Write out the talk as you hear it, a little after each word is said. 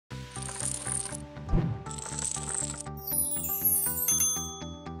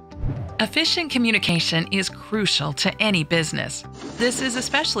Efficient communication is crucial to any business. This is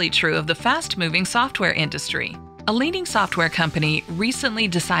especially true of the fast-moving software industry. A leading software company recently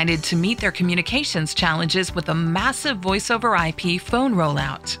decided to meet their communications challenges with a massive voice-over IP phone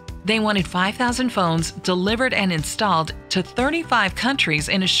rollout. They wanted 5,000 phones delivered and installed to 35 countries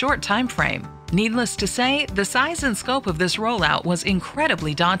in a short time frame. Needless to say, the size and scope of this rollout was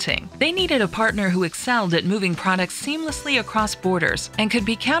incredibly daunting. They needed a partner who excelled at moving products seamlessly across borders and could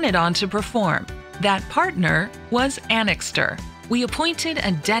be counted on to perform. That partner was Anixter. We appointed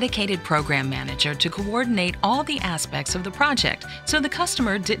a dedicated program manager to coordinate all the aspects of the project so the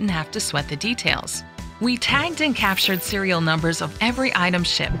customer didn't have to sweat the details. We tagged and captured serial numbers of every item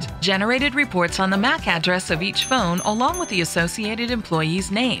shipped, generated reports on the MAC address of each phone along with the associated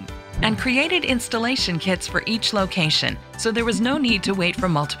employee's name, and created installation kits for each location, so there was no need to wait for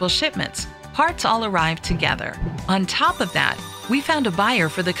multiple shipments. Parts all arrived together. On top of that, we found a buyer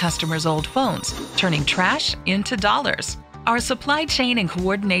for the customer's old phones, turning trash into dollars. Our supply chain and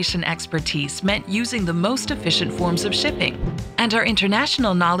coordination expertise meant using the most efficient forms of shipping, and our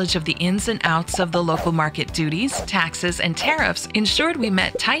international knowledge of the ins and outs of the local market duties, taxes, and tariffs ensured we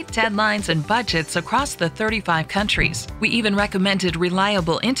met tight deadlines and budgets across the 35 countries. We even recommended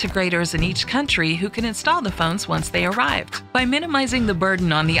reliable integrators in each country who could install the phones once they arrived. By minimizing the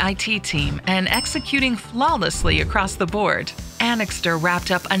burden on the IT team and executing flawlessly across the board, Anixter wrapped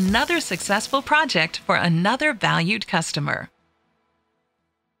up another successful project for another valued customer.